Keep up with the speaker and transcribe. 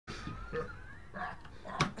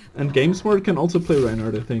And GameSmart can also play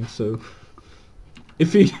Reinhardt, I think, so...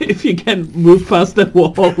 If he can move past that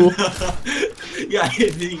wall... Yeah, he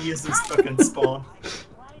is stuck in spawn.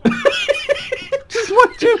 Just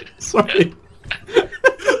watch him! Sorry.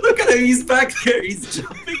 Look at him, he's back there, he's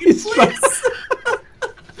jumping in place!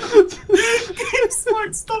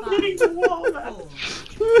 GameSmart, stop hitting the wall, man!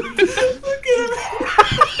 Look at him!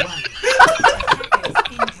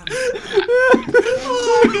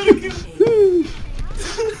 Oh, I gotta kill him!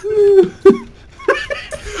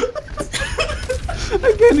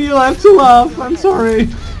 Again, you'll have to laugh, I'm sorry.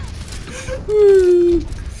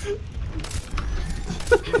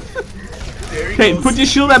 Okay, put your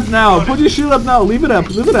shield up now, put your shield up now, leave it up,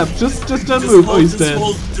 just don't move. Oh, he's dead.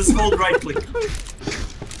 Just hold right click.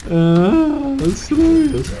 That's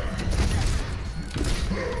hilarious.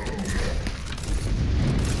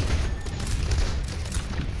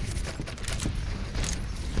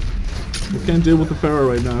 I can't deal with the Pharaoh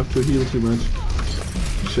right now, I have to heal too much.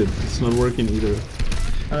 Shit, it's not working either.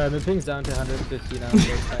 The ping's down to 150 now.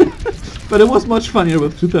 But it was much funnier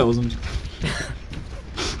with 2000.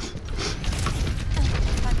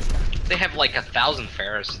 They have like 1,000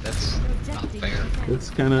 Pharaohs. That's not fair. It's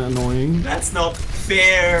kinda annoying. That's not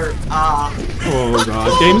fair. Oh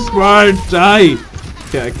god. GameSmart, die!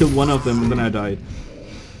 Okay, I killed one of them and then I died.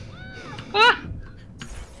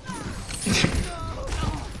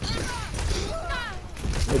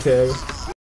 Okay.